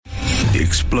The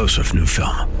explosive new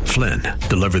film, Flynn,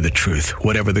 deliver the truth,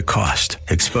 whatever the cost.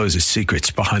 Exposes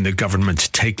secrets behind the government's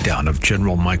takedown of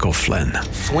General Michael Flynn.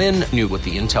 Flynn knew what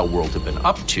the intel world had been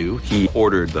up to. He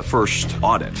ordered the first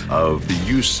audit of the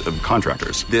use of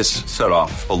contractors. This set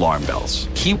off alarm bells.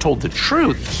 He told the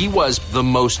truth. He was the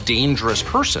most dangerous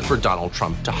person for Donald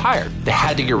Trump to hire. They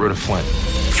had to get rid of Flynn.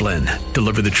 Flynn,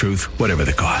 deliver the truth, whatever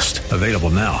the cost. Available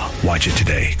now. Watch it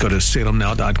today. Go to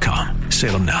salemnow.com.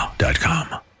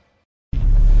 salemnow.com.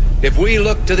 If we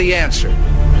look to the answer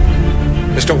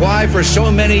as to why for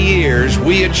so many years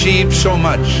we achieved so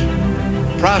much,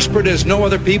 prospered as no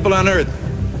other people on earth,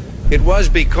 it was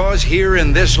because here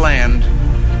in this land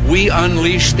we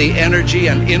unleashed the energy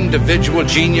and individual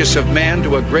genius of man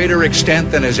to a greater extent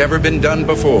than has ever been done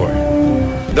before.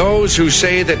 Those who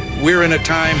say that we're in a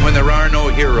time when there are no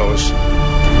heroes,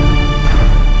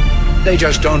 they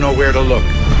just don't know where to look.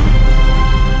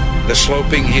 The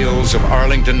sloping hills of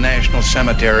Arlington National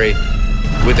Cemetery,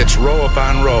 with its row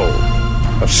upon row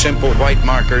of simple white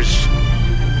markers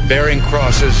bearing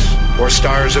crosses or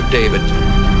stars of David,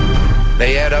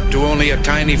 they add up to only a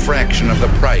tiny fraction of the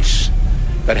price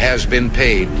that has been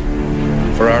paid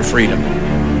for our freedom.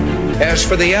 As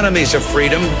for the enemies of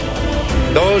freedom,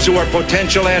 those who are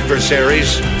potential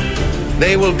adversaries,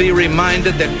 they will be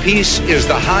reminded that peace is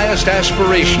the highest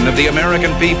aspiration of the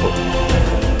American people.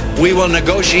 We will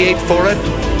negotiate for it,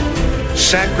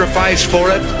 sacrifice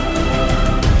for it.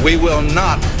 We will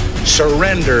not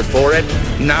surrender for it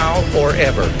now or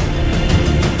ever.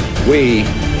 We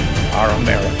are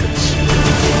Americans.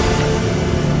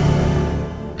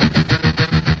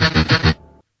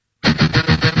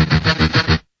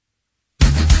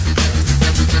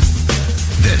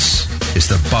 This is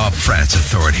the Bob Frantz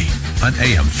Authority on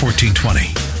AM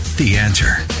 1420. The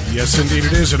Answer. Yes, indeed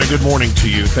it is, and a good morning to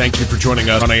you. Thank you for joining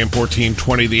us on AM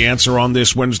 1420, The Answer, on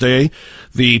this Wednesday,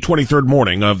 the 23rd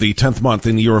morning of the 10th month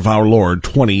in the year of our Lord,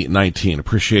 2019.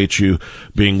 Appreciate you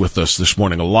being with us this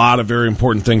morning. A lot of very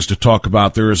important things to talk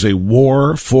about. There is a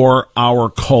war for our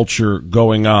culture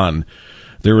going on.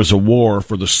 There is a war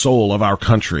for the soul of our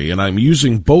country, and I'm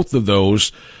using both of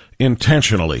those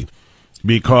intentionally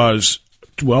because,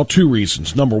 well, two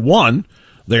reasons. Number one,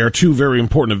 they are two very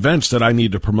important events that I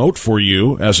need to promote for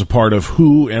you as a part of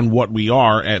who and what we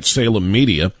are at Salem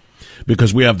Media,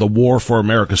 because we have the War for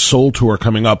America's Soul Tour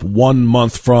coming up 1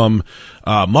 month from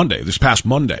Monday, this past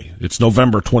Monday. It's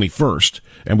November 21st,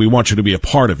 and we want you to be a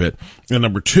part of it. And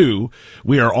number two,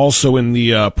 we are also in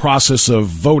the process of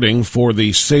voting for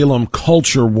the Salem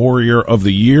Culture Warrior of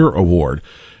the Year Award.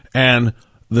 And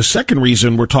the second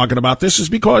reason we're talking about this is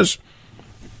because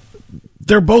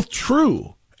they're both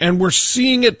true. And we're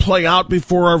seeing it play out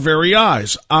before our very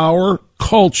eyes. Our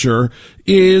culture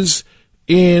is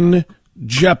in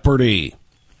jeopardy.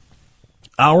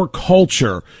 Our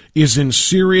culture is in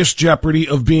serious jeopardy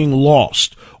of being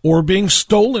lost or being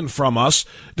stolen from us,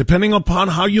 depending upon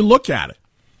how you look at it.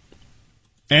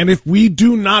 And if we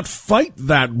do not fight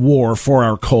that war for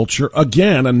our culture,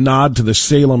 again, a nod to the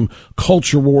Salem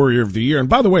Culture Warrior of the Year. And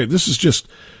by the way, this is just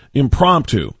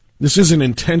impromptu. This isn't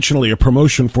intentionally a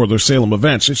promotion for the Salem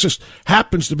events. It just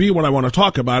happens to be what I want to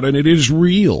talk about, and it is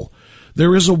real.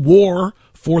 There is a war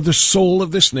for the soul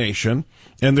of this nation,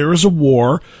 and there is a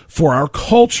war for our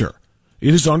culture.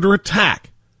 It is under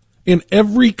attack in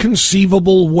every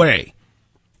conceivable way.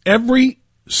 Every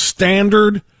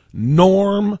standard,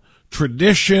 norm,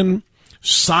 tradition,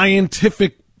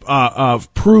 scientific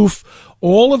proof,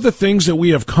 all of the things that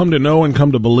we have come to know and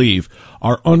come to believe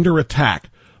are under attack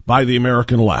by the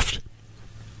American left.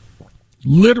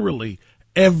 Literally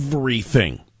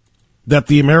everything that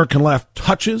the American left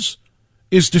touches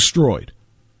is destroyed.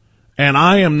 And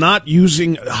I am not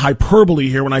using hyperbole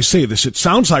here when I say this. It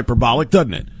sounds hyperbolic,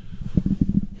 doesn't it?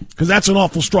 Because that's an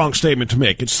awful strong statement to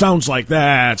make. It sounds like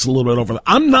that's a little bit over.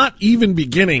 I'm not even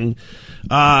beginning,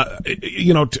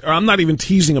 I'm not even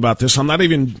teasing about this. I'm not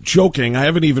even joking. I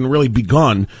haven't even really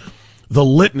begun the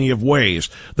litany of ways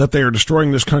that they are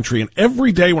destroying this country. And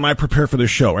every day when I prepare for this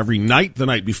show, every night, the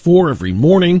night before, every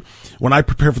morning when I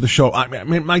prepare for the show, I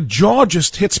mean, my jaw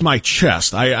just hits my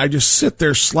chest. I just sit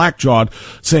there slack-jawed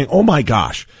saying, oh my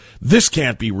gosh, this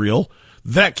can't be real.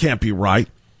 That can't be right.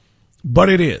 But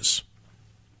it is.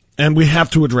 And we have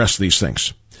to address these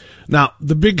things. Now,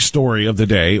 the big story of the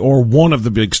day, or one of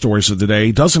the big stories of the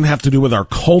day, doesn't have to do with our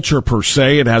culture per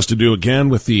se. It has to do, again,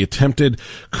 with the attempted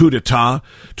coup d'etat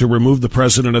to remove the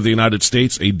President of the United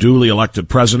States, a duly elected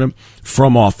president,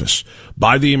 from office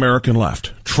by the American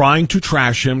left, trying to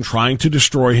trash him, trying to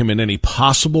destroy him in any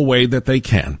possible way that they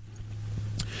can.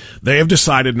 They have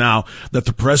decided now that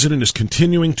the president is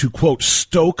continuing to, quote,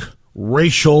 stoke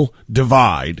racial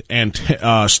divide and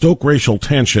stoke racial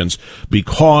tensions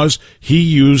because he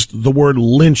used the word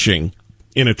lynching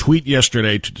in a tweet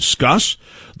yesterday to discuss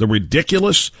the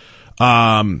ridiculous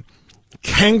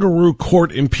kangaroo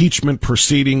court impeachment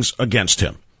proceedings against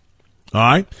him. All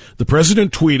right. The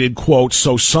president tweeted, quote,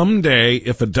 "So someday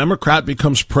if a Democrat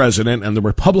becomes president and the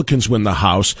Republicans win the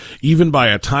House, even by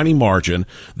a tiny margin,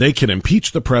 they can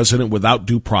impeach the president without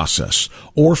due process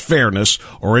or fairness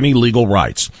or any legal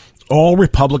rights. All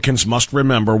Republicans must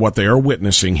remember what they are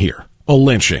witnessing here, a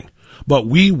lynching. But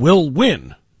we will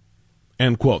win."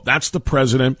 End quote. That's the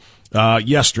president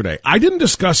yesterday. I didn't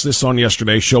discuss this on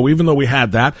yesterday's show, even though we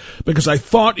had that, because I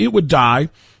thought it would die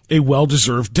a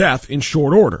well-deserved death in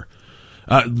short order.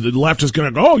 The left is going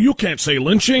to go, "Oh, you can't say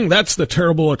lynching. That's the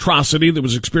terrible atrocity that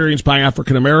was experienced by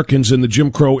African Americans in the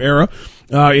Jim Crow era,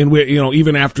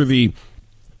 even after the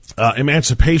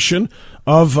emancipation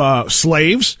of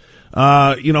slaves,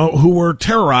 who were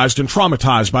terrorized and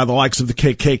traumatized by the likes of the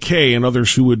KKK and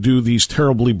others who would do these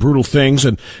terribly brutal things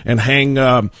and hang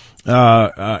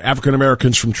African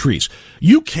Americans from trees.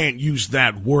 You can't use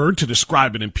that word to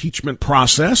describe an impeachment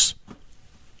process."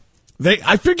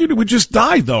 I figured it would just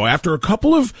die, though, after a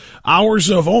couple of hours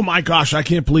of, "Oh, my gosh, I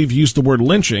can't believe you used the word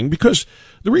lynching," because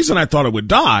the reason I thought it would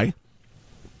die,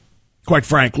 quite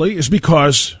frankly, is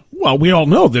because, well, we all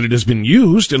know that it has been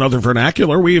used in other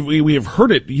vernacular. We have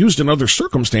heard it used in other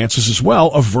circumstances as well,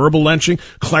 of verbal lynching.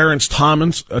 Clarence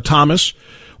Thomas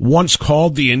once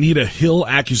called the Anita Hill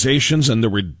accusations and the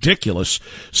ridiculous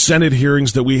Senate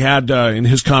hearings that we had in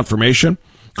his confirmation,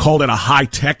 called it a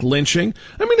high-tech lynching.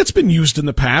 I mean, it's been used in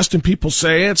the past, and people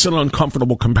say it's an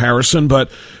uncomfortable comparison, but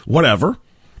whatever.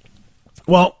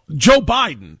 Well, Joe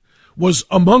Biden was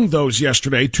among those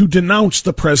yesterday to denounce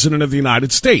the President of the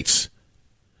United States.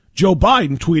 Joe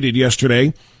Biden tweeted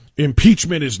yesterday,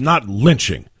 "Impeachment is not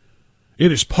lynching.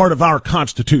 It is part of our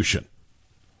Constitution.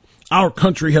 Our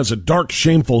country has a dark,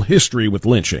 shameful history with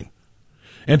lynching.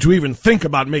 And to even think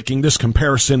about making this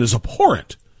comparison is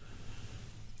abhorrent.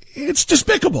 It's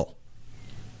despicable."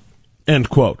 End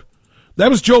quote. That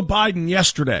was Joe Biden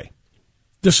yesterday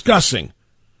discussing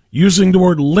using the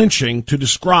word lynching to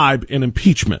describe an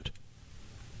impeachment.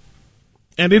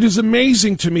 And it is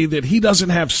amazing to me that he doesn't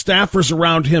have staffers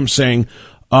around him saying,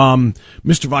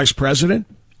 "Mr. Vice President,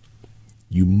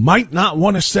 you might not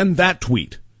want to send that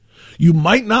tweet. You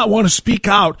might not want to speak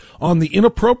out on the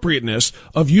inappropriateness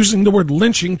of using the word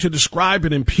lynching to describe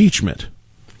an impeachment."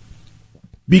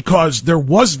 Because there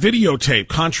was videotape,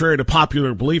 contrary to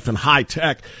popular belief in high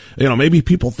tech. Maybe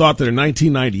people thought that in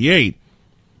 1998,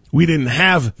 we didn't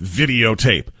have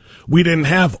videotape. We didn't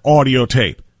have audio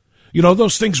tape.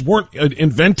 Those things weren't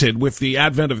invented with the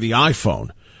advent of the iPhone.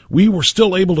 We were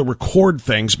still able to record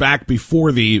things back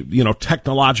before the,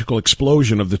 technological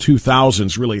explosion of the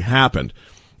 2000s really happened.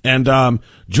 And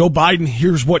Joe Biden,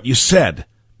 here's what you said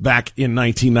back in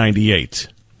 1998.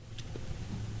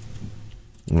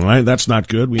 All right, that's not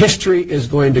good. History is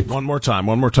going to... One more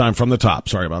time from the top.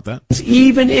 Sorry about that.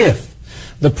 Even if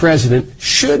the president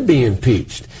should be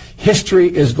impeached,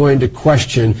 history is going to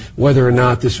question whether or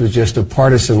not this was just a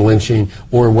partisan lynching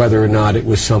or whether or not it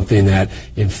was something that,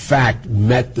 in fact,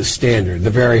 met the standard, the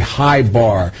very high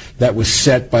bar that was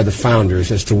set by the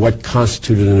founders as to what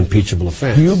constituted an impeachable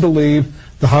offense. Do you believe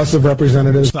the House of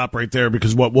Representatives... Stop right there,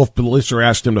 because what Wolf Blitzer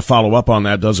asked him to follow up on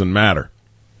that doesn't matter.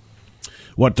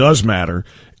 What does matter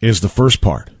is the first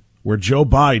part, where Joe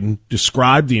Biden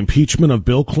described the impeachment of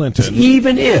Bill Clinton.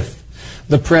 Even if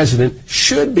the president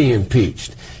should be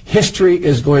impeached, history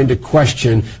is going to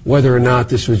question whether or not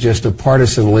this was just a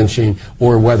partisan lynching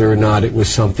or whether or not it was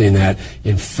something that,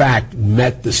 in fact,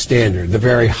 met the standard, the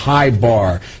very high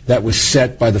bar that was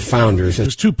set by the founders.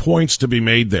 There's 2 points to be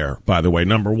made there, by the way.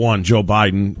 Number one, Joe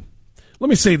Biden. Let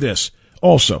me say this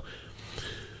also.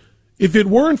 If it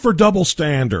weren't for double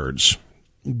standards,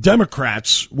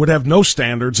 Democrats would have no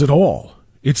standards at all.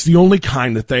 It's the only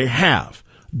kind that they have.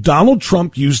 Donald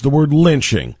Trump used the word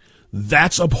lynching.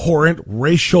 That's abhorrent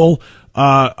racial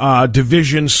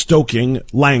division-stoking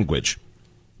language.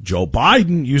 Joe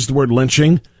Biden used the word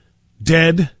lynching.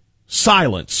 Dead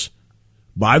silence.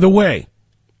 By the way,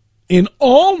 in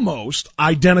almost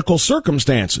identical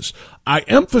circumstances. I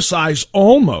emphasize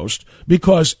almost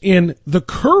because in the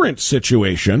current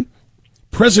situation,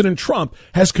 President Trump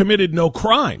has committed no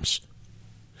crimes.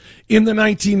 In the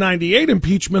 1998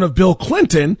 impeachment of Bill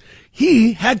Clinton,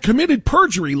 he had committed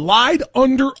perjury, lied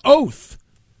under oath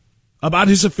about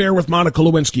his affair with Monica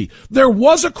Lewinsky. There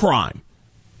was a crime.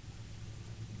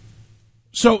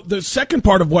 So the second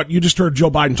part of what you just heard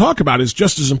Joe Biden talk about is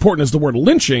just as important as the word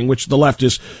lynching, which the left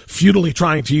is futilely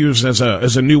trying to use as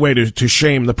a new way to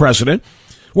shame the president.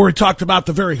 where he talked about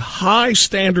the very high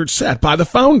standard set by the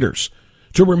founders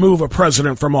to remove a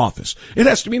president from office. It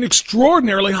has to be an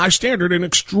extraordinarily high standard, an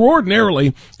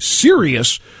extraordinarily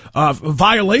serious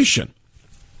violation,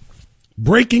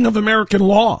 breaking of American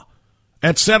law,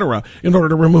 etc., in order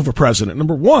to remove a president.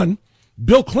 Number one,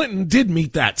 Bill Clinton did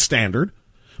meet that standard,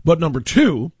 but number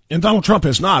two, and Donald Trump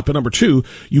has not, but number two,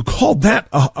 you called that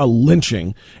a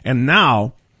lynching, and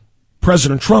now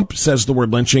President Trump says the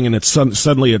word lynching, and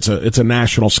suddenly it's a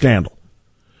national scandal.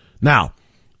 Now,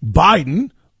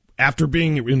 Biden, after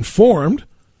being informed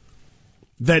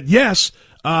that, yes,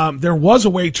 there was a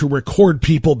way to record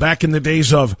people back in the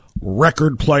days of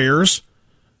record players,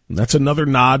 and that's another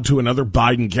nod to another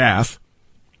Biden gaffe,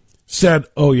 said,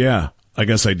 oh, yeah, I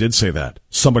guess I did say that.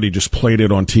 Somebody just played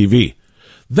it on TV.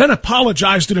 Then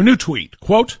apologized in a new tweet,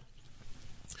 quote,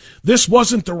 "This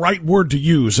wasn't the right word to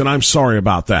use, and I'm sorry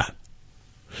about that."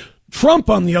 Trump,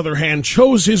 on the other hand,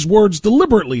 chose his words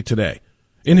deliberately today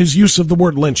in his use of the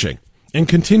word lynching and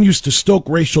continues to stoke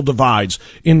racial divides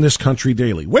in this country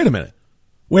daily. Wait a minute.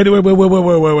 Wait.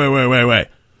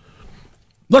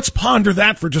 Let's ponder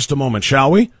that for just a moment,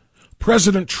 shall we?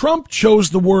 President Trump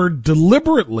chose the word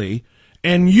deliberately,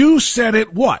 and you said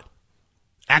it what?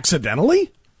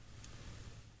 Accidentally?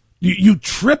 You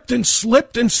tripped and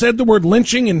slipped and said the word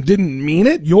lynching and didn't mean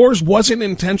it? Yours wasn't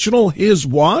intentional, his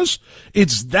was?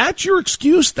 Is that your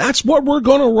excuse? That's what we're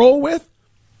going to roll with?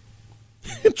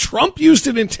 Trump used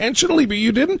it intentionally, but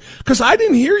you didn't? Because I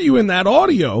didn't hear you in that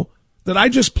audio that I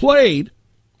just played,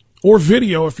 or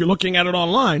video if you're looking at it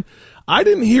online. I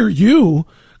didn't hear you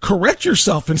correct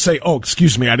yourself and say, oh,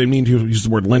 excuse me, I didn't mean to use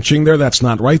the word lynching there. That's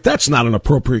not right. That's not an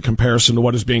appropriate comparison to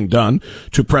what is being done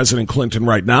to President Clinton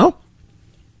right now.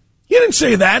 You didn't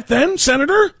say that then,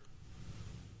 Senator.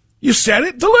 You said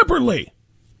it deliberately.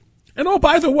 And oh,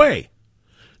 by the way,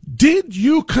 did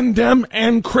you condemn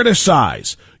and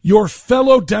criticize your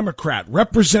fellow Democrat,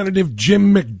 Representative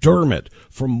Jim McDermott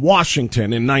from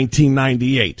Washington in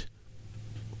 1998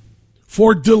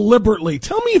 for deliberately?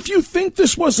 Tell me if you think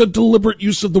this was a deliberate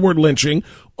use of the word lynching,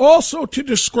 also to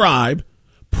describe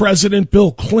President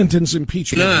Bill Clinton's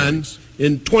impeachment.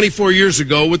 In 24 years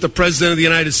ago with the President of the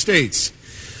United States.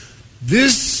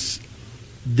 This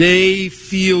day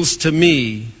feels to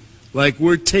me like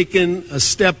we're taking a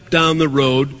step down the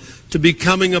road to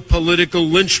becoming a political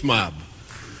lynch mob.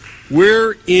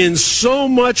 We're in so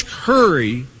much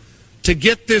hurry to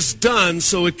get this done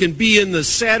so it can be in the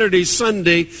Saturday,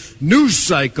 Sunday news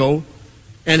cycle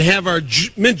and have our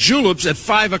mint juleps at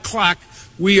 5 o'clock.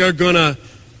 We are going to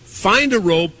find a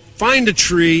rope, find a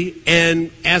tree, and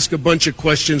ask a bunch of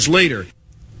questions later.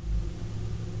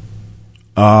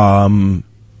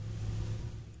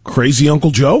 Crazy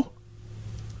Uncle Joe?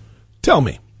 Tell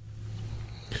me,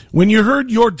 when you heard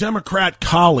your Democrat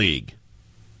colleague,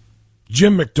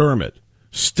 Jim McDermott,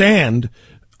 stand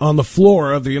on the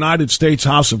floor of the United States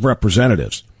House of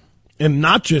Representatives and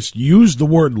not just use the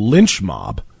word lynch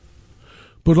mob,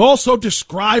 but also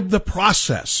describe the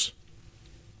process,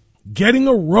 getting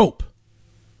a rope,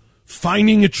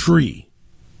 finding a tree,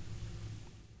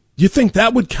 do you think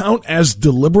that would count as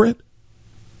deliberate?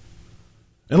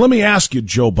 And let me ask you,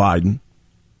 Joe Biden,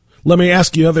 let me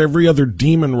ask you, every other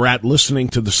demon rat listening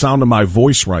to the sound of my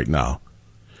voice right now,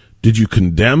 did you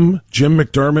condemn Jim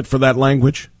McDermott for that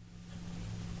language?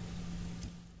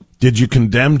 Did you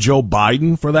condemn Joe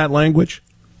Biden for that language?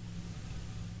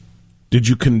 Did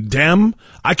you condemn?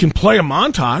 I can play a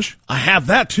montage, I have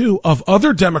that too, of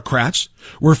other Democrats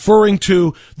referring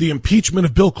to the impeachment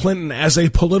of Bill Clinton as a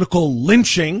political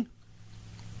lynching.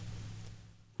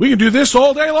 We can do this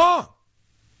all day long,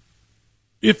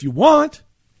 if you want.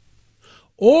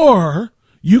 Or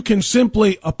you can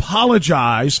simply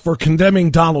apologize for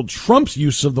condemning Donald Trump's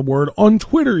use of the word on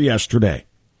Twitter yesterday,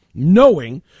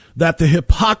 knowing that the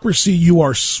hypocrisy you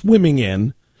are swimming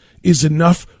in is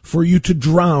enough for you to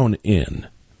drown in.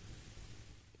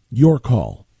 Your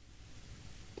call.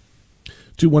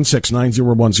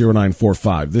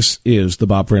 216-901-0945. This is the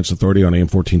Bob Frantz Authority on AM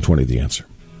 1420, The Answer.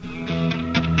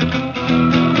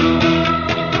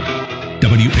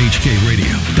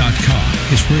 WHKRadio.com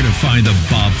is where to find the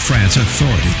Bob Frantz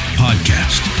Authority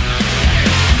podcast.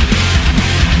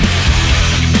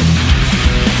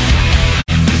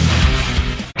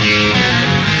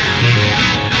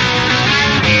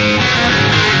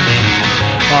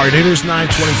 All right, it is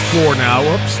 9:24 now.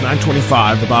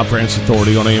 9:25, the Bob Frantz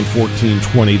Authority on AM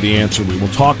 1420, The Answer. We will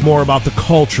talk more about the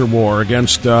culture war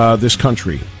against this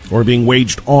country or being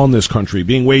waged on this country,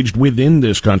 being waged within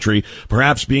this country,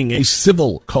 perhaps being a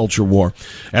civil culture war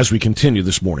as we continue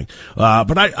this morning.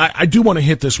 But I do want to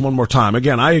hit this one more time.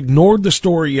 Again, I ignored the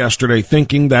story yesterday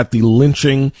thinking that the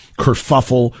lynching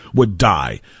kerfuffle would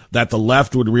die, that the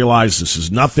left would realize this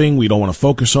is nothing, we don't want to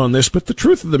focus on this. But the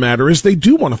truth of the matter is they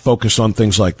do want to focus on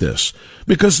things like this.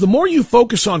 Because the more you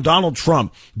focus on Donald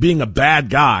Trump being a bad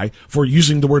guy for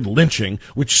using the word lynching,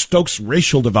 which stokes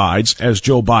racial divides, as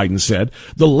Joe Biden said,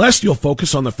 the less you'll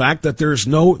focus on the fact that there's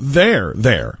no there.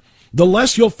 The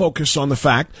less you'll focus on the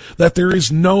fact that there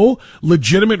is no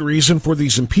legitimate reason for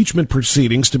these impeachment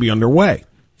proceedings to be underway.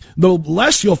 The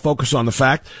less you'll focus on the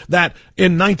fact that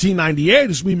in 1998,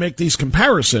 as we make these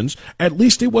comparisons, at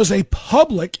least it was a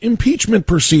public impeachment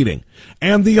proceeding.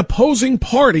 And the opposing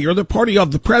party, or the party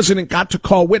of the president, got to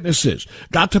call witnesses,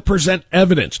 got to present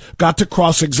evidence, got to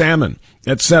cross-examine,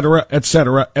 et cetera, et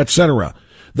cetera, et cetera.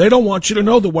 They don't want you to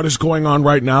know that what is going on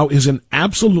right now is an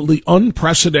absolutely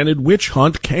unprecedented witch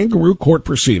hunt, kangaroo court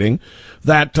proceeding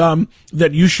that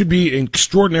you should be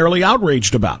extraordinarily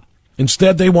outraged about.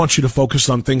 Instead, they want you to focus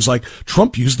on things like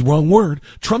Trump used the wrong word.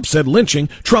 Trump said lynching.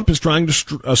 Trump is trying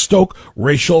to stoke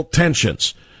racial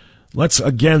tensions. Let's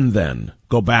again then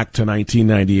go back to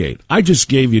 1998. I just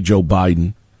gave you Joe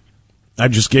Biden. I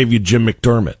just gave you Jim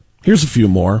McDermott. Here's a few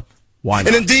more. Why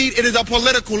not? And indeed, it is a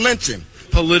political lynching.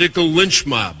 Political lynch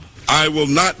mob. I will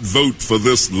not vote for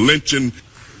this lynching.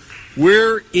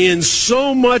 We're in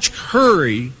so much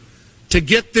hurry to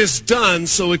get this done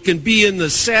so it can be in the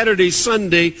Saturday,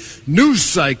 Sunday news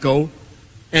cycle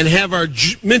and have our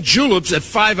mint juleps at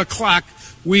 5 o'clock.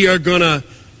 We are going to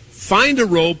find a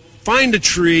rope, find a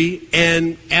tree,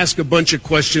 and ask a bunch of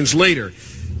questions later.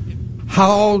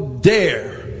 How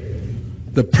dare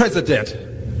the president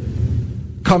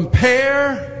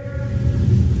compare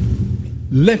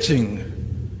lynching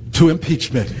to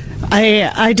impeachment?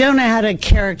 I don't know how to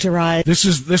characterize. This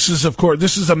is of course,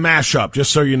 this is a mashup,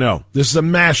 just so you know. This is a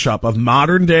mashup of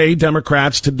modern day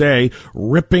Democrats today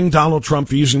ripping Donald Trump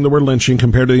for using the word lynching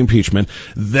compared to the impeachment.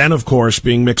 Then, of course,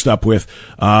 being mixed up with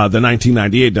the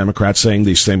 1998 Democrats saying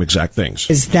these same exact things.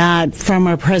 Is that from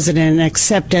our president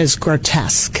except as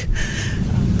grotesque?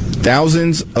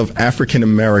 Thousands of African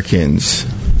Americans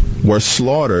were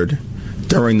slaughtered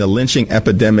during the lynching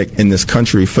epidemic in this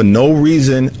country for no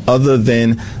reason other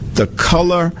than the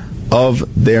color of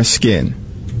their skin.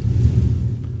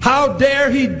 How dare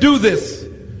he do this?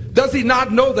 Does he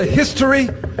not know the history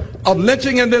of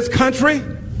lynching in this country?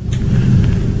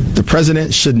 The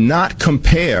president should not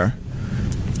compare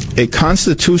a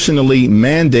constitutionally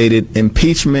mandated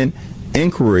impeachment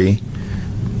inquiry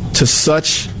to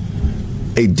such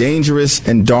a dangerous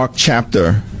and dark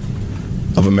chapter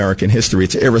of American history.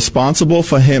 It's irresponsible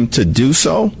for him to do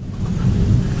so,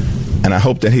 and I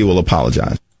hope that he will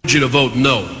apologize. I want you to vote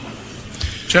no.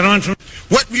 Gentlemen,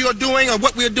 what we are doing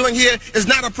here is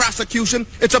not a prosecution,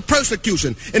 it's a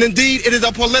persecution. And indeed, it is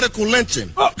a political lynching.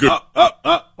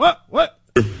 What?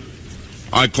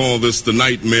 I call this the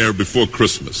nightmare before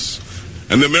Christmas.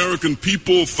 And the American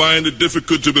people find it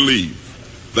difficult to believe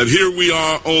that here we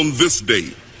are on this day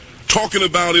talking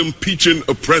about impeaching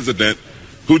a president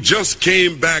who just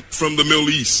came back from the Middle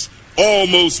East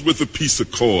almost with a peace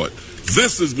accord.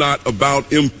 This is not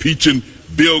about impeaching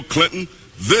Bill Clinton.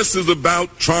 This is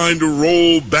about trying to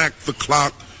roll back the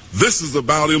clock. This is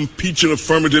about impeaching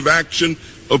affirmative action,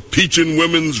 impeaching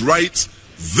women's rights.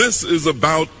 This is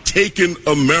about taking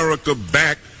America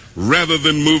back rather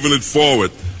than moving it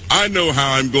forward. I know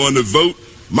how I'm going to vote.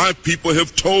 My people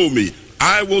have told me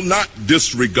I will not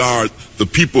disregard the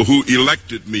people who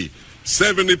elected me.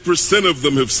 70% of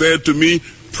them have said to me,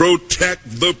 protect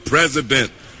the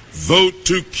president. Vote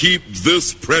to keep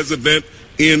this president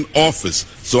in office.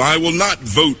 So I will not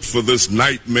vote for this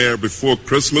nightmare before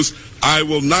Christmas. I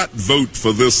will not vote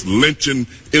for this lynching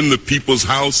in the people's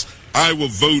house. I will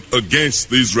vote against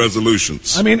these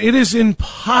resolutions. I mean, it is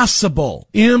impossible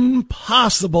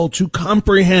to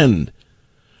comprehend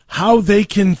how they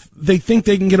think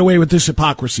they can get away with this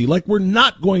hypocrisy. Like, we're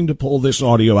not going to pull this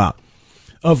audio out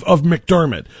of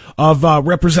McDermott, of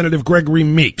Representative Gregory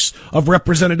Meeks, of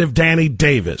Representative Danny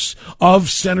Davis,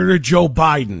 of Senator Joe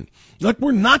Biden. Like,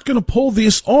 we're not going to pull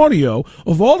this audio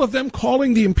of all of them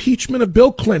calling the impeachment of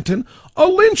Bill Clinton a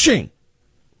lynching,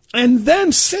 and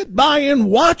then sit by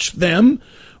and watch them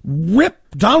rip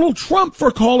Donald Trump for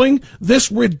calling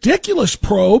this ridiculous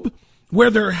probe,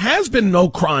 where there has been no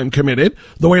crime committed,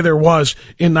 the way there was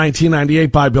in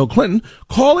 1998 by Bill Clinton,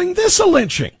 calling this a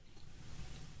lynching.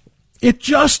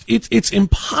 It's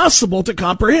impossible to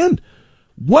comprehend.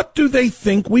 What do they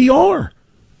think we are?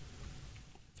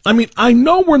 I mean, I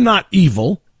know we're not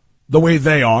evil the way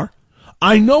they are.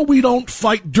 I know we don't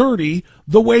fight dirty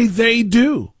the way they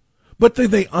do, but do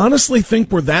they honestly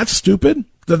think we're that stupid?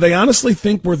 Do they honestly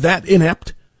think we're that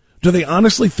inept? Do they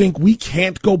honestly think we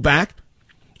can't go back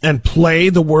and play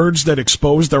the words that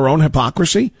expose their own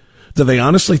hypocrisy? Do they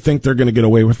honestly think they're going to get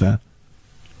away with that?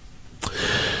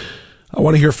 I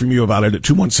want to hear from you about it at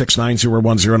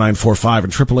 216-901-0945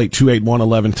 and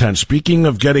 888-281-1110. Speaking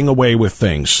of getting away with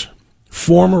things,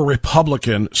 former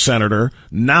Republican Senator,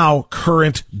 now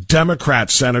current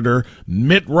Democrat Senator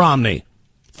Mitt Romney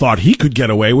thought he could get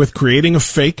away with creating a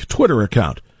fake Twitter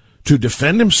account to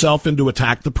defend himself and to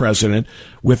attack the president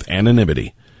with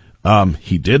anonymity.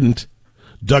 He didn't.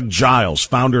 Doug Giles,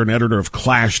 founder and editor of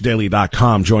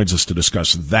ClashDaily.com, joins us to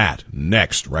discuss that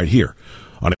next, right here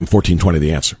on AM 1420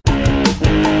 The Answer.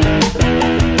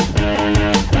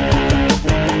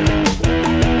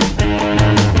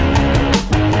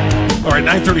 All right,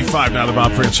 9:35 now, the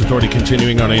Bob Frantz Authority,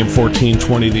 continuing on AM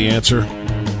 1420 The Answer.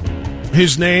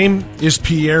 His name is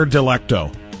Pierre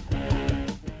Delecto.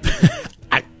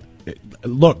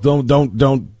 Look,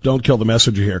 don't kill the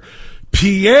messenger here.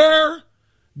 Pierre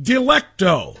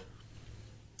Delecto.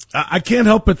 I can't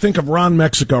help but think of Ron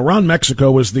Mexico. Ron Mexico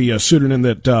was the pseudonym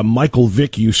that Michael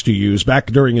Vick used to use back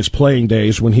during his playing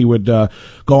days when he would go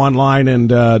online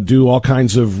and do all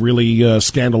kinds of really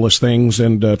scandalous things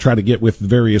and try to get with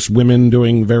various women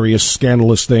doing various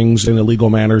scandalous things in illegal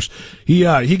manners. He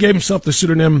gave himself the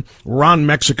pseudonym Ron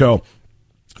Mexico.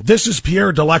 This is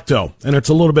Pierre Delecto, and it's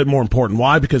a little bit more important.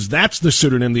 Why? Because that's the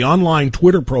pseudonym, the online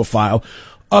Twitter profile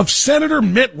of Senator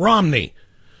Mitt Romney.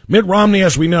 Mitt Romney,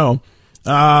 as we know,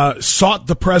 sought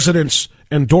the president's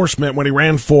endorsement when he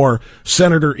ran for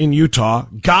senator in Utah,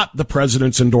 got the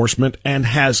president's endorsement, and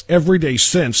has every day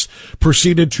since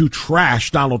proceeded to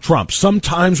trash Donald Trump,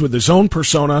 sometimes with his own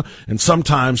persona and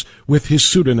sometimes with his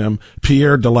pseudonym,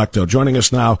 Pierre Delecto. Joining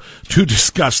us now to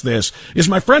discuss this is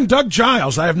my friend Doug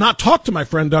Giles. I have not talked to my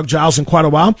friend Doug Giles in quite a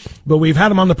while, but we've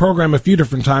had him on the program a few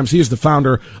different times. He is the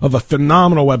founder of a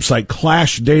phenomenal website,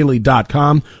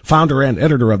 ClashDaily.com, founder and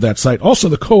editor of that site, also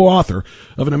the co-author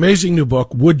of an amazing new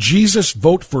book, Would Jesus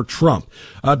Vote for Trump?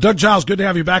 Doug Giles, good to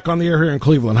have you back on the air here in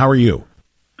Cleveland. How are you?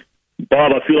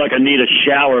 Bob, I feel like I need a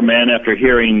shower, man, after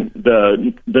hearing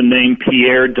the name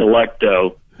Pierre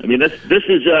Delecto. I mean, this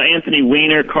is Anthony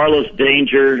Weiner, Carlos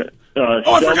Danger. I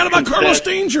forgot about Carlos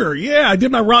Danger. Yeah, I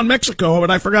did my Ron Mexico,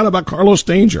 but I forgot about Carlos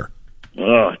Danger.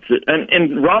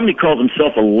 And Romney calls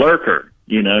himself a lurker.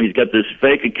 You know, he's got this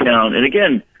fake account. And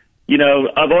again, you know,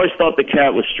 I've always thought the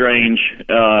cat was strange.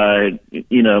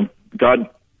 You know, God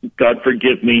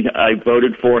forgive me, I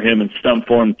voted for him and stumped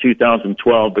for him in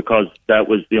 2012 because that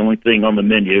was the only thing on the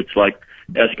menu. It's like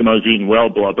Eskimos eating whale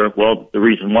blubber. Well, the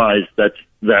reason why is that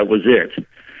was it.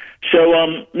 So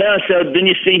so then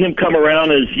you see him come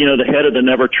around as, you know, the head of the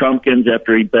Never Trumpkins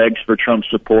after he begs for Trump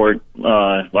support,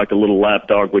 like a little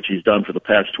lapdog, which he's done for the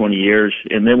past 20 years.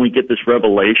 And then we get this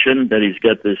revelation that he's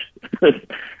got this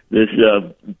this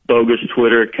bogus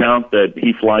Twitter account that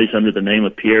he flies under the name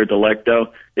of Pierre Delecto.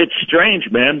 It's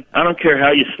strange, man. I don't care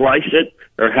how you slice it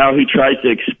or how he tries to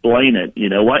explain it. You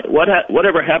know,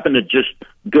 whatever happened to just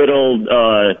good old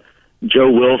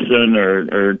Joe Wilson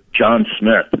or John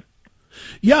Smith?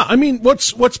 Yeah, I mean,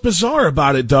 what's bizarre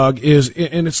about it, Doug, is,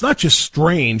 and it's not just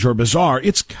strange or bizarre,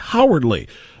 it's cowardly.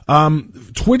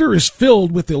 Twitter is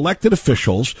filled with elected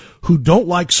officials who don't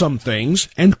like some things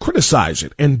and criticize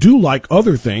it, and do like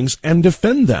other things and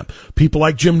defend them. People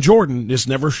like Jim Jordan is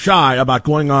never shy about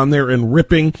going on there and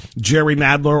ripping Jerry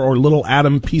Nadler or little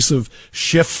Adam piece of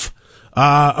Schiff,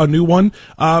 a new one,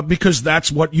 because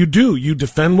that's what you do. You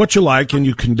defend what you like and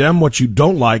you condemn what you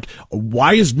don't like.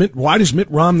 Why does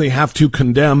Mitt Romney have to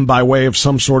condemn by way of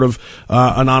some sort of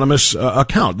anonymous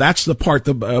account? That's the part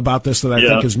about this that I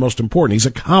think is most important. He's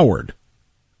a coward.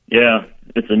 Yeah,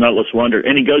 it's a nutless wonder.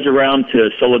 And he goes around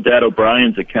to Soledad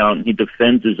O'Brien's account and he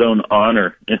defends his own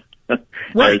honor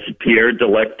right. as Pierre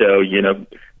Delecto, you know,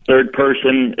 third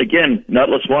person. Again,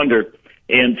 nutless wonder.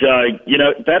 And, you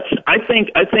know, I think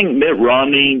Mitt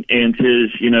Romney and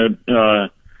his, you know,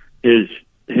 his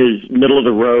middle of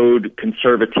the road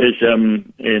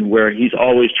conservatism, and where he's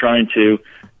always trying to,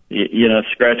 you know,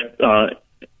 scratch,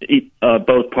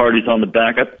 both parties on the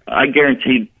back. I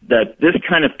guarantee that this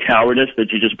kind of cowardice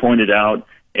that you just pointed out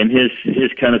and his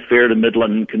kind of fair to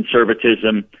Midland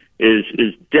conservatism is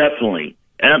definitely,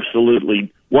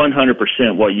 absolutely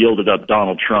 100% what yielded up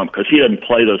Donald Trump, because he doesn't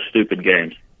play those stupid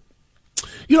games.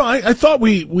 I thought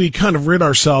we kind of rid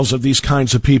ourselves of these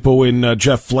kinds of people when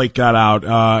Jeff Flake got out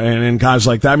and guys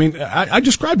like that. I mean, I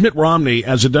described Mitt Romney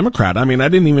as a Democrat. I mean, I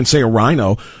didn't even say a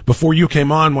rhino. Before you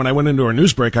came on, when I went into our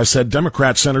news break, I said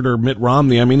Democrat Senator Mitt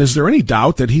Romney. I mean, is there any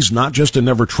doubt that he's not just a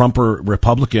never-Trumper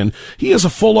Republican? He is a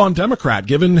full-on Democrat,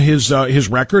 given his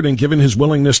record and given his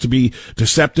willingness to be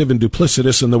deceptive and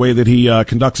duplicitous in the way that he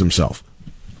conducts himself.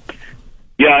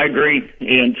 Yeah, I agree,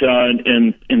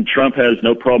 and Trump has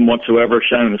no problem whatsoever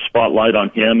shining the spotlight on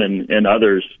him and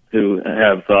others who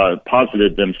have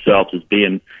posited themselves as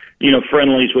being,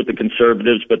 friendlies with the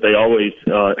conservatives, but they always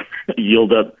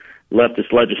yield up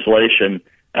leftist legislation.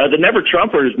 The Never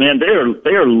Trumpers, man,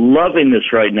 they are loving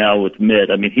this right now with Mitt.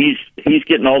 I mean, he's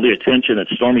getting all the attention that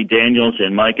Stormy Daniels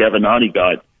and Mike Avenatti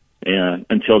got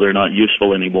until they're not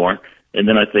useful anymore, and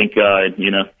then I think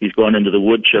he's going into the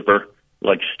wood chipper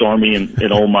like Stormy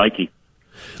and old Mikey.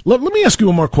 Let me ask you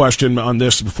one more question on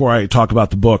this before I talk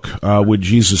about the book, Would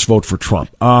Jesus Vote for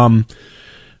Trump?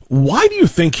 Why do you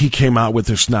think he came out with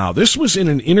this now? This was in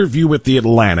an interview with The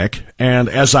Atlantic, and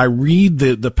as I read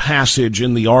the passage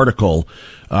in the article,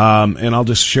 and I'll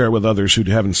just share it with others who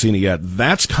haven't seen it yet,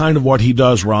 that's kind of what he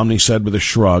does, Romney said with a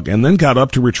shrug, and then got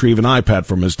up to retrieve an iPad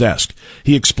from his desk.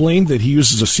 He explained that he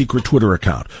uses a secret Twitter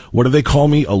account. What do they call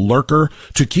me? A lurker?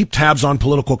 To keep tabs on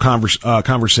political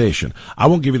conversation. I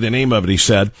won't give you the name of it, he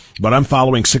said, but I'm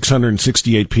following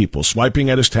 668 people. Swiping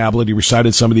at his tablet, he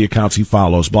recited some of the accounts he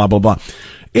follows, blah, blah, blah.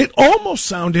 It almost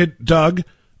sounded, Doug,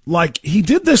 like he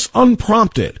did this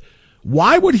unprompted.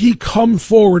 Why would he come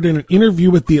forward in an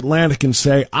interview with The Atlantic and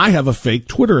say, I have a fake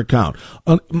Twitter account?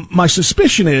 My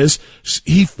suspicion is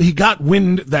he got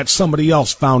wind that somebody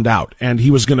else found out, and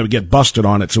he was going to get busted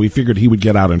on it, so he figured he would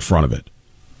get out in front of it.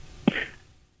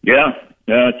 Yeah,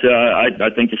 I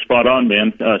think you're spot on,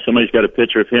 man. Somebody's got a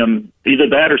picture of him. Either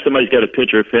that or somebody's got a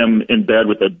picture of him in bed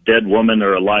with a dead woman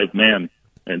or a live man,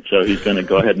 and so he's going to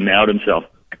go ahead and out himself.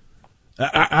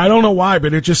 I don't know why,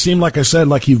 but it just seemed, like I said,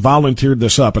 like he volunteered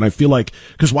this up. And I feel like,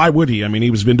 because why would he? I mean,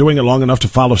 he's been doing it long enough to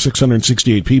follow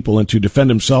 668 people and to defend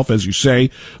himself, as you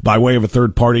say, by way of a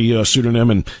third-party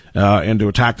pseudonym and to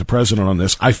attack the president on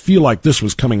this. I feel like this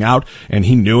was coming out, and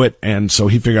he knew it, and so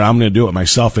he figured, I'm going to do it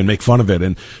myself and make fun of it.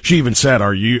 And she even said,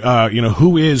 are you,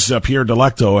 who is Pierre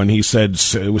Delecto? And he said,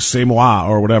 it was c'est moi,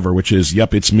 or whatever, which is,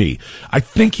 yep, it's me. I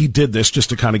think he did this just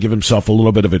to kind of give himself a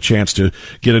little bit of a chance to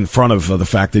get in front of the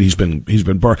fact that he's been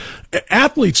burned.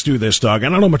 Athletes do this, Doug. I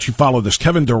don't know how much you follow this.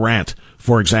 Kevin Durant,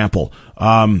 for example,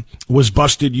 was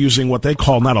busted using what they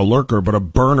call not a lurker, but a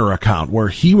burner account, where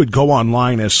he would go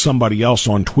online as somebody else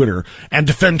on Twitter and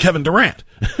defend Kevin Durant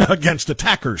against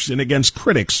attackers and against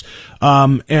critics.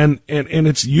 And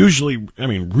it's usually,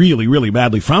 really, really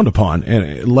badly frowned upon,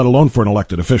 and let alone for an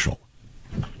elected official.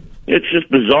 It's just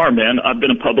bizarre, man. I've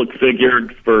been a public figure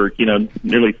for,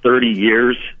 nearly 30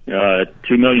 years,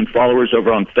 2 million followers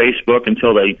over on Facebook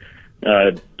until they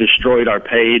destroyed our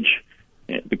page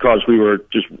because we were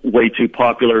just way too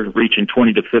popular, reaching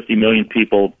 20 to 50 million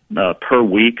people per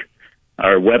week.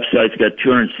 Our website's got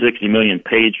 260 million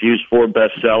page views, 4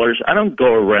 bestsellers. I don't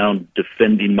go around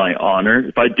defending my honor.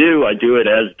 If I do it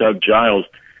as Doug Giles.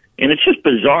 And it's just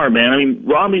bizarre, man. I mean,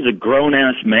 Romney's a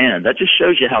grown-ass man. That just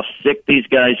shows you how sick these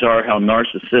guys are, how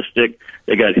narcissistic.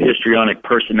 They got histrionic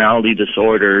personality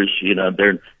disorders.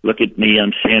 They're, look at me,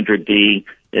 I'm Sandra Dee.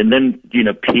 And then,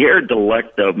 Pierre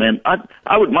Delecto, man.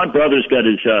 My brother's got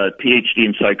his PhD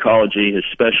in psychology. His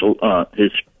specialty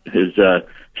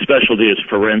is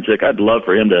forensic. I'd love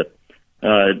for him to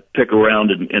pick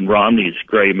around in Romney's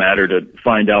gray matter to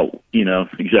find out,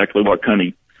 exactly what kind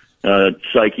of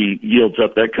psyche yields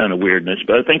up that kind of weirdness.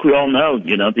 But I think we all know,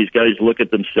 these guys look at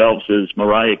themselves as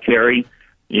Mariah Carey,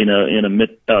 in a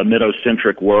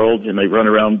midocentric world, and they run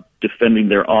around defending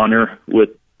their honor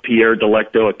with Pierre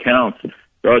Delecto accounts.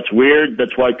 So it's weird.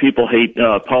 That's why people hate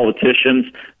politicians.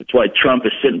 That's why Trump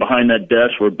is sitting behind that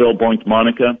desk where Bill boinked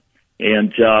Monica.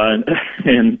 And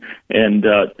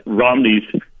Romney's,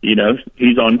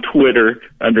 he's on Twitter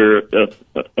under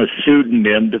a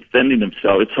pseudonym defending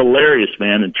himself. It's hilarious,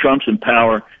 man. And Trump's in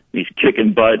power. He's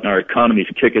kicking butt, and our economy's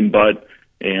kicking butt.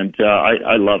 And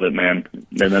I love it, man.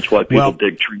 And that's why people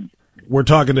dig trees. We're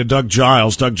talking to Doug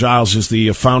Giles. Doug Giles is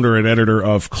the founder and editor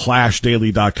of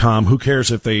ClashDaily.com. Who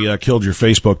cares if they killed your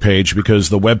Facebook page, because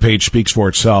the webpage speaks for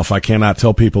itself. I cannot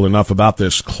tell people enough about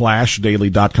this.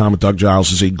 ClashDaily.com with Doug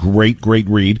Giles is a great, great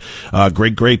read.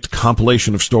 Great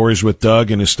compilation of stories with Doug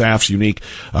and his staff's unique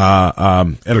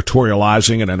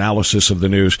editorializing and analysis of the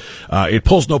news. It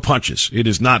pulls no punches. It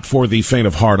is not for the faint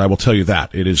of heart, I will tell you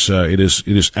that. It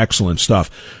is excellent stuff.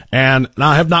 And now,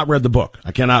 I have not read the book.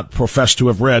 I cannot profess to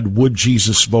have read Would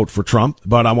Jesus vote for Trump?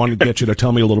 But I want to get you to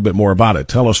tell me a little bit more about it.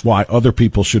 Tell us why other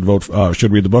people should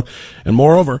should read the book. And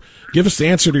moreover, give us the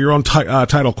answer to your own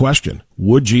title question.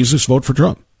 Would Jesus vote for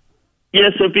Trump? Yeah,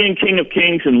 so being King of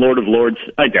Kings and Lord of Lords,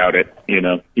 I doubt it.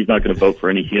 He's not going to vote for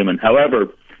any human. However,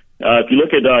 if you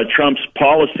look at Trump's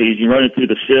policies, you run it through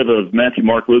the sieve of Matthew,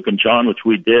 Mark, Luke, and John, which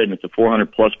we did, and it's a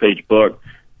 400-plus page book.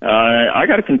 I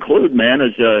got to conclude, man,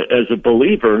 as a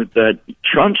believer, that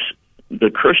Trump's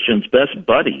the Christian's best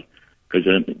buddy, because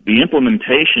the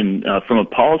implementation from a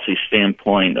policy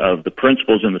standpoint of the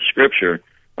principles in the Scripture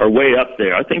are way up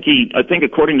there. I think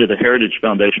according to the Heritage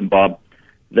Foundation, Bob,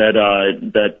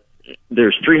 that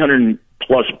there's 300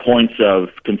 plus points of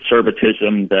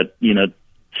conservatism that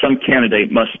some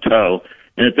candidate must toe.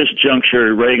 And at this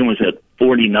juncture, Reagan was at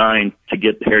 49 to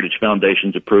get the Heritage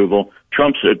Foundation's approval.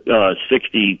 Trump's at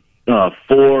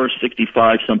 64,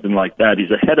 65, something like that.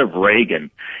 He's ahead of Reagan.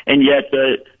 And yet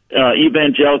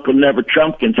evangelical never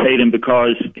Trumpkins hate him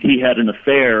because he had an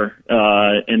affair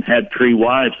and had 3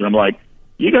 wives. And I'm like,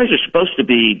 you guys are supposed to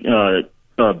be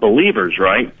believers,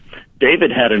 right?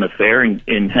 David had an affair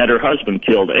and had her husband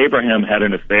killed. Abraham had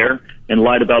an affair and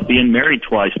lied about being married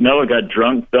twice. Noah got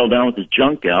drunk, fell down with his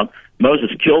junk out.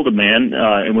 Moses killed a man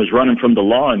and was running from the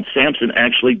law, and Samson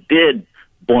actually did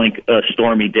boink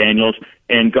Stormy Daniels.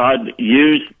 And God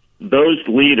used those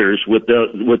leaders with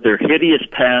their hideous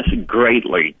past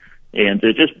greatly. And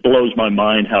it just blows my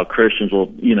mind how Christians will,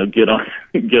 get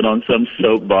on some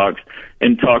soapbox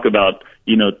and talk about,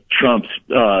 Trump's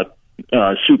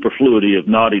superfluity of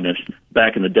naughtiness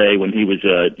back in the day when he was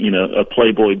a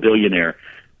playboy billionaire.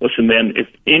 Listen, man, if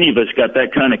any of us got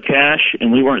that kind of cash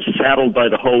and we weren't saddled by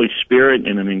the Holy Spirit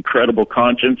and an incredible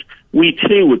conscience, we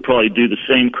too would probably do the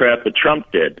same crap that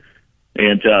Trump did.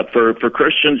 And for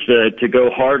Christians to go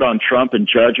hard on Trump and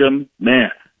judge him, man,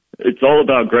 it's all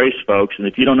about grace, folks. And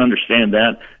if you don't understand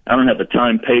that, I don't have the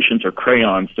time, patience, or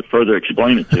crayons to further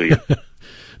explain it to you.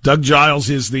 Doug Giles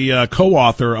is the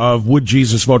co-author of Would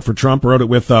Jesus Vote for Trump? Wrote it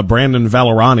with Brandon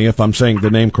Valerani, if I'm saying the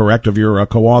name correct of your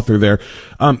co-author there.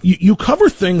 You cover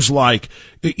things like,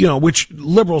 which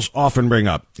liberals often bring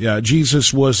up. Yeah,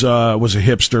 Jesus was a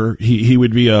hipster. He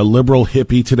would be a liberal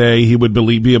hippie today. He would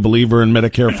be a believer in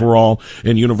Medicare for all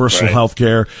and universal health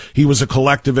care. He was a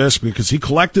collectivist because he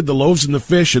collected the loaves and the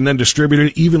fish and then distributed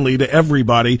it evenly to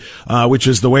everybody, which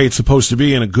is the way it's supposed to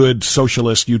be in a good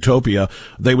socialist utopia.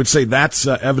 They would say that's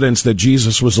evidence that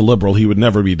Jesus was a liberal. He would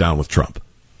never be down with Trump.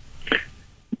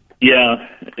 Yeah,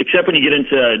 except when you get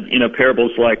into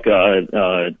parables like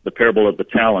the parable of the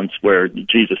talents, where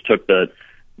Jesus took the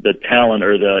talent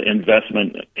or the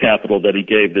investment capital that he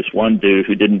gave this one dude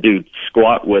who didn't do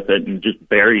squat with it and just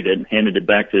buried it and handed it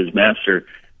back to his master.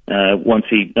 Once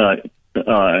he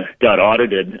got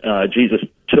audited, Jesus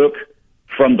took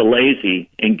from the lazy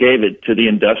and gave it to the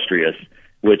industrious,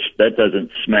 which that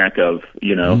doesn't smack of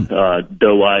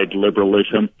doe-eyed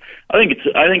liberalism. I think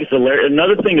it's hilarious.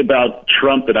 Another thing about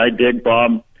Trump that I dig,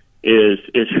 Bob, is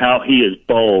how he is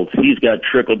bold. He's got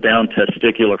trickle down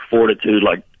testicular fortitude,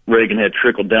 like Reagan had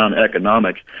trickle down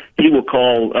economics. He will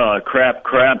call crap.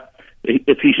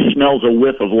 If he smells a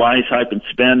whiff of lies, hype, and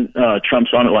spin,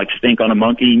 Trump's on it like stink on a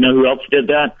monkey. You know who else did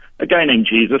that? A guy named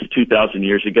Jesus 2,000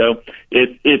 years ago.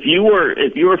 If you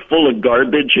were full of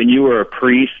garbage and you were a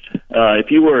priest,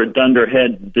 if you were a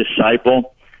dunderhead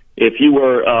disciple, if you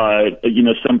were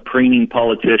some preening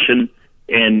politician,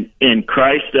 and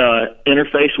Christ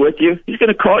interface with you, he's going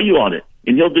to call you on it,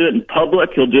 and he'll do it in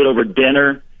public. He'll do it over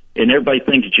dinner. And everybody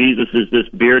thinks Jesus is this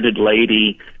bearded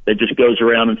lady that just goes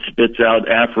around and spits out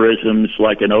aphorisms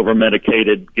like an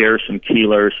over-medicated Garrison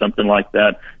Keillor or something like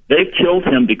that. They've killed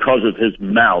him because of his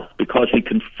mouth, because he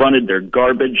confronted their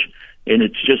garbage. And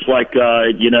it's just like,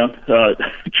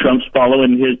 Trump's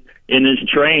following in his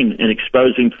train and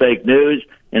exposing fake news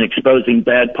and exposing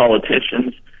bad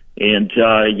politicians and,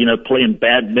 playing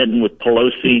badminton with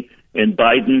Pelosi and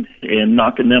Biden and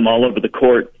knocking them all over the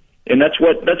court. And that's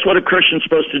what a Christian's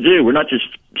supposed to do. We're not just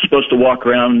supposed to walk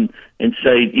around and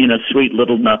say, sweet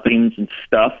little nothings and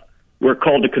stuff. We're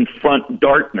called to confront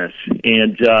darkness,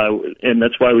 and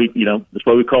that's why we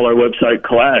call our website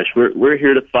Clash. We're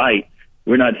here to fight.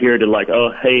 We're not here to like,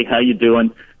 oh, hey, how you doing?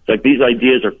 It's like these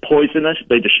ideas are poisonous.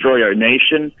 They destroy our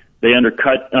nation. They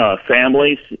undercut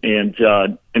families, and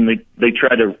they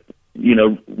try to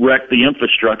wreck the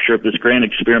infrastructure of this grand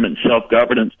experiment in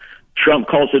self-governance. Trump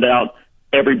calls it out.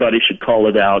 Everybody should call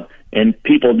it out, and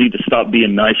people need to stop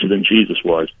being nicer than Jesus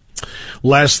was.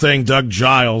 Last thing, Doug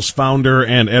Giles, founder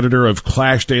and editor of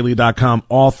ClashDaily.com,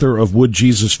 author of Would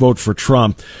Jesus Vote for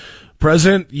Trump?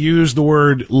 President used the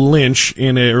word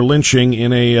lynching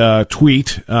in a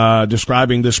tweet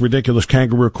describing this ridiculous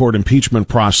kangaroo court impeachment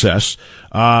process.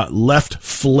 Left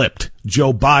flipped.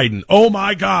 Joe Biden. Oh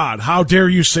my God. How dare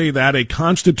you say that? A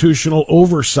constitutional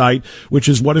oversight, which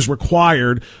is what is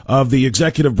required of the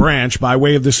executive branch by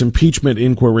way of this impeachment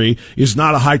inquiry, is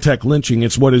not a high-tech lynching.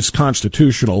 It's what is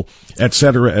constitutional, et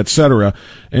cetera, et cetera.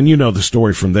 And you know the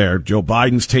story from there. Joe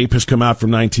Biden's tape has come out from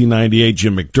 1998.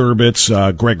 Jim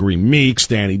McDermott's, Gregory Meeks,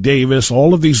 Danny Davis,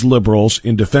 all of these liberals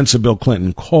in defense of Bill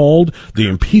Clinton called the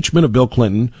impeachment of Bill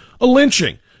Clinton a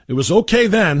lynching. It was okay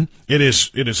then. It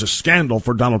is a scandal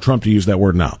for Donald Trump to use that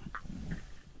word now.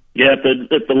 Yeah,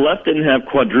 if the left didn't have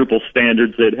quadruple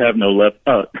standards, they'd have no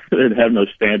they'd have no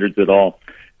standards at all.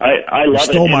 I love it. You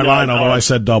stole my line, although I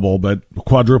said double, but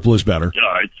quadruple is better.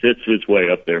 It's way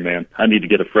up there, man. I need to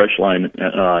get a fresh line.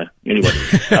 Anyway,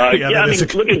 I mean,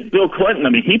 look at Bill Clinton.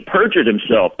 I mean, he perjured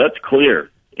himself. That's clear,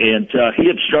 and he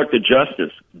obstructed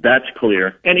justice. That's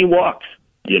clear, and he walks.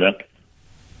 You know.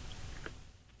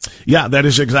 Yeah, that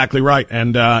is exactly right.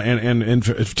 And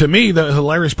to me, the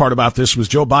hilarious part about this was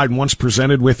Joe Biden, once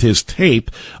presented with his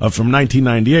tape from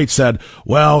 1998, said,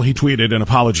 well, he tweeted an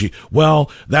apology.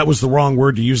 Well, that was the wrong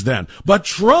word to use then. But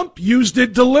Trump used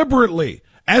it deliberately,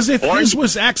 as if his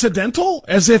was accidental,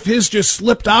 as if his just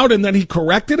slipped out and then he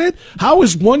corrected it. How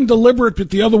is one deliberate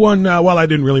but the other one, well, I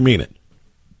didn't really mean it?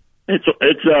 It's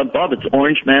Bob, it's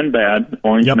orange man bad,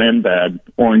 man bad,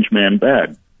 orange man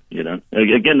bad. You know,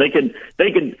 again, they could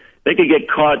get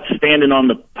caught standing on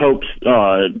the Pope's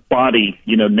body,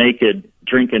 you know, naked,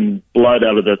 drinking blood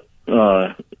out of the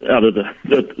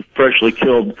freshly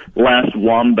killed last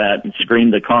wombat, and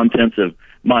scream the contents of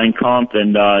Mein Kampf,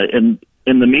 and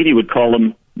the media would call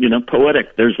them, you know,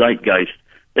 poetic. They're zeitgeist.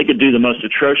 They could do the most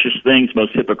atrocious things,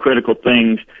 most hypocritical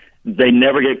things. They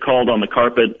never get called on the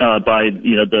carpet by,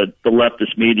 you know, the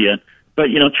leftist media. But,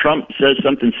 you know, Trump says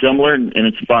something similar, and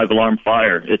it's 5-alarm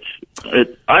fire.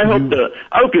 I hope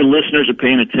your listeners are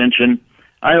paying attention.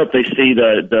 I hope they see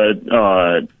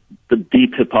the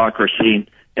deep hypocrisy,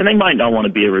 and they might not want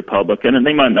to be a Republican, and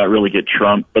they might not really get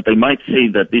Trump, but they might see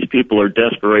that these people are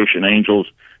desperation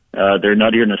angels. They're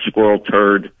nuttier than a squirrel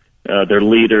turd. Their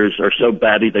leaders are so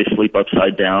batty they sleep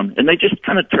upside down, and they just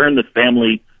kind of turn the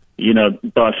family, you know,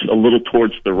 bus a little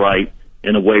towards the right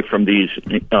and away from these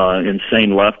insane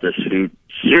leftists who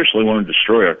seriously want to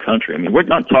destroy our country. I mean, we're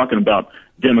not talking about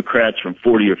Democrats from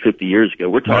 40 or 50 years ago.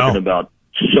 We're talking about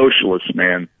socialists,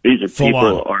 man. These are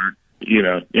people are, you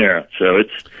know, yeah. So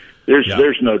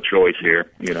there's no choice here,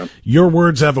 you know. Your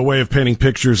words have a way of painting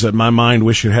pictures that my mind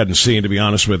wish it hadn't seen, to be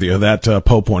honest with you. That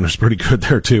Pope one is pretty good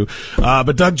there, too.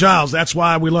 But Doug Giles, that's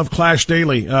why we love Clash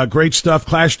Daily. Great stuff,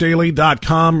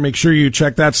 ClashDaily.com. Make sure you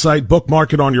check that site,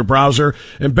 bookmark it on your browser.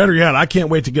 And better yet, I can't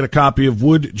wait to get a copy of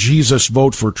Would Jesus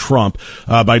Vote for Trump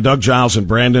by Doug Giles and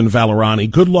Brandon Valerani.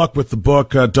 Good luck with the book.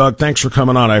 Doug, thanks for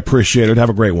coming on. I appreciate it. Have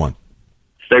a great one.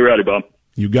 Stay ready, Bob.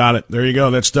 You got it. There you go.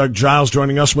 That's Doug Giles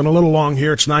joining us. Went a little long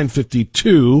here. It's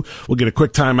 9:52. We'll get a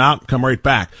quick time out. Come right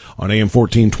back on AM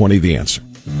 1420, The Answer.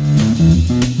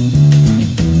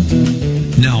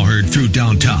 Now heard through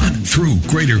downtown, through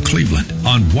Greater Cleveland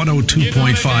on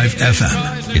 102.5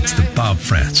 FM. It's the Bob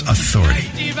Frantz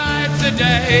Authority. Try to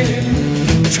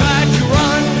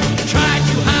run, try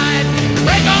to hide,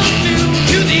 break on through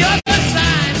to the other side.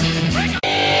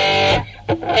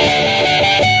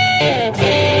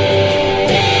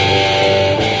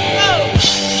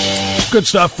 Good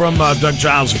stuff from Doug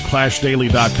Giles of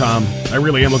ClashDaily.com. I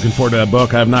really am looking forward to that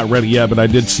book. I have not read it yet, but I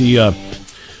did see a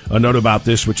note about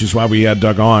this, which is why we had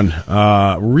Doug on.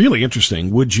 Really interesting.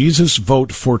 Would Jesus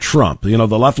vote for Trump? You know,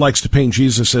 the left likes to paint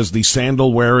Jesus as the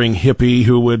sandal-wearing hippie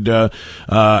who would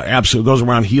absolutely goes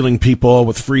around healing people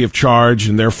with free of charge,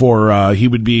 and therefore he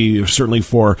would be certainly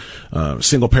for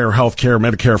single-payer health care,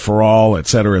 Medicare for all, et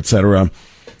cetera, et cetera.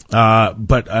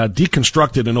 But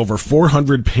deconstructed in over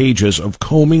 400 pages of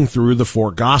combing through the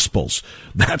four Gospels.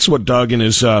 That's what Doug and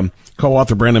his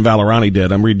co-author Brandon Valerani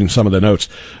did. I'm reading some of the notes.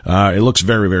 It looks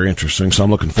very, very interesting, so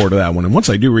I'm looking forward to that one. And once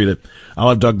I do read it, I'll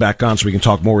have Doug back on so we can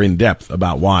talk more in depth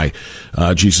about why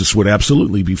Jesus would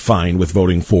absolutely be fine with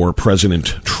voting for President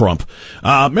Trump.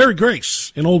 Mary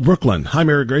Grace in Old Brooklyn. Hi,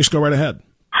 Mary Grace. Go right ahead.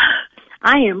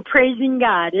 I am praising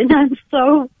God, and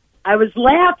I was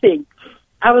laughing.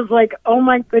 I was like, oh,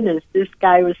 my goodness, this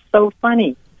guy was so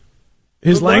funny.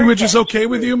 His language is okay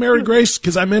with you, Mary Grace?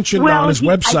 Because I mentioned on his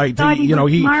website,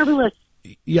 he marvelous.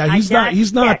 Yeah, he's not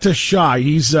shy.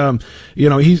 He's,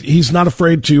 he's not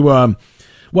afraid to,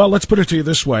 Well, let's put it to you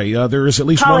this way. There is at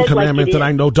least one commandment that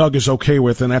I know Doug is okay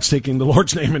with, and that's taking the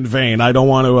Lord's name in vain. I don't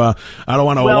want to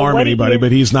alarm anybody,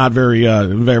 but he's not very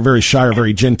shy or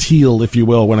very genteel, if you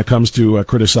will, when it comes to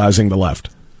criticizing the left.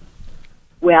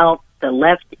 Well, the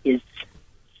left is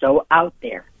so out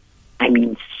there. I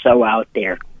mean, so out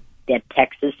there. That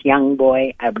Texas young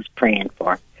boy I was praying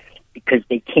for, because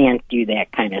they can't do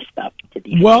that kind of stuff to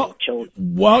these children.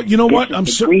 Well, you know what? I'm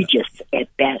egregious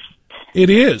at best. It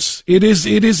is. It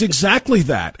is exactly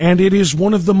that. And it is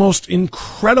one of the most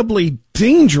incredibly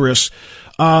dangerous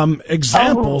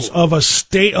examples of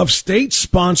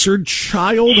state-sponsored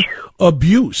child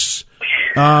abuse,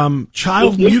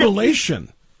 child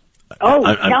mutilation. Tell me.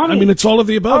 I mean, it's all of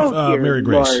the above, Mary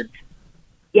Grace. Lord.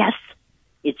 Yes.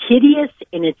 It's hideous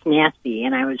and it's nasty.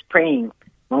 And I was praying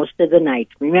most of the night.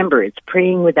 Remember, it's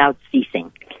praying without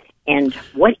ceasing. And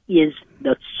what is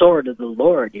the sword of the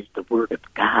Lord is the word of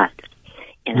God.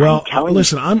 And well,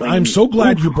 listen, I'm so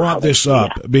glad you brought this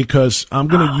up, because I'm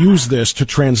going to use this to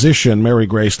transition, Mary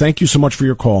Grace. Thank you so much for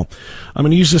your call. I'm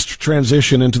going to use this to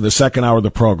transition into the second hour of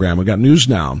the program. We got news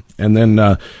now. And then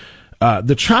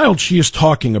the child she is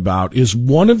talking about is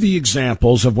one of the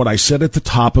examples of what I said at the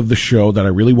top of the show that I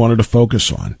really wanted to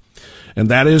focus on. And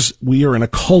that is, we are in a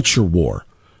culture war,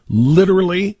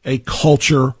 literally a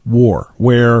culture war,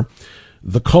 where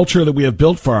the culture that we have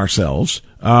built for ourselves,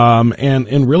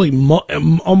 and really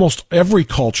almost every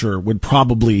culture would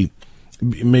probably,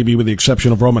 maybe with the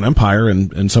exception of Roman Empire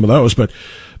and some of those, but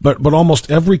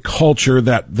almost every culture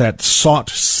that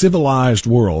sought civilized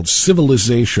world,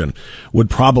 civilization, would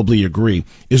probably agree,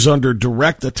 is under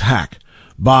direct attack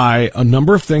by a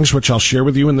number of things, which I'll share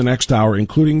with you in the next hour,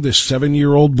 including this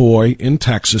 7-year-old boy in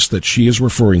Texas that she is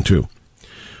referring to,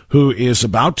 who is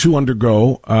about to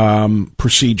undergo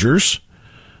procedures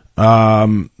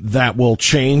that will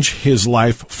change his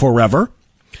life forever,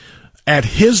 at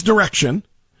his direction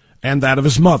and that of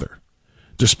his mother,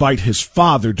 despite his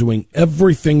father doing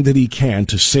everything that he can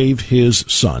to save his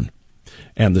son.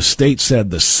 And the state said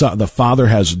the father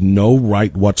has no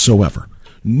right whatsoever,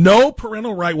 no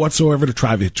parental right whatsoever to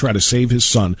try to save his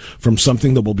son from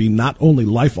something that will be not only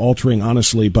life-altering,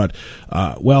 honestly, but,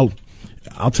 well,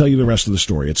 I'll tell you the rest of the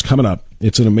story. It's coming up.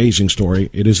 It's an amazing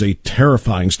story. It is a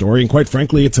terrifying story, and quite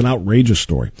frankly, it's an outrageous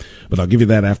story. But I'll give you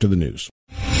that after the news.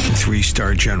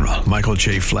 3-star General Michael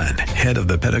J. Flynn, head of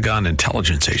the Pentagon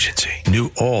Intelligence Agency, knew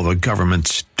all the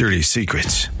government's dirty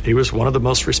secrets. He was one of the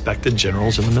most respected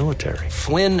generals in the military.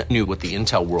 Flynn knew what the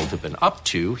intel world had been up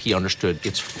to. He understood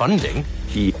its funding.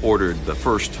 He ordered the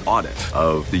first audit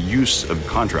of the use of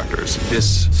contractors.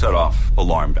 This set off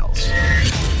alarm bells.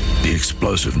 The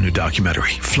explosive new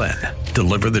documentary, Flynn,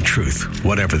 Deliver the Truth,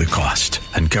 Whatever the Cost,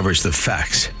 uncovers the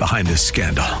facts behind this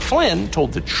scandal. Flynn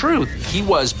told the truth. He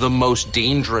was the most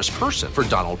dangerous person for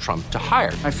Donald Trump to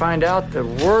hire. I find out the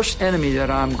worst enemy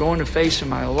that I'm going to face in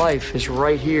my life is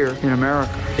right here in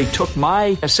America. They took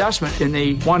my assessment and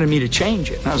they wanted me to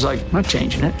change it. And I was like, I'm not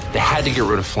changing it. They had to get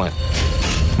rid of Flynn.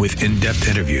 With in-depth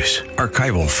interviews,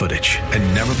 archival footage,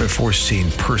 and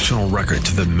never-before-seen personal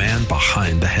records of the man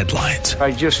behind the headlines.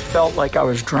 I just felt like I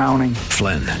was drowning.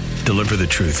 Flynn, Deliver the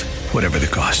Truth, Whatever the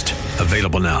Cost.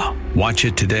 Available now. Watch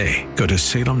it today. Go to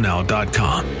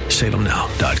salemnow.com.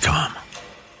 salemnow.com.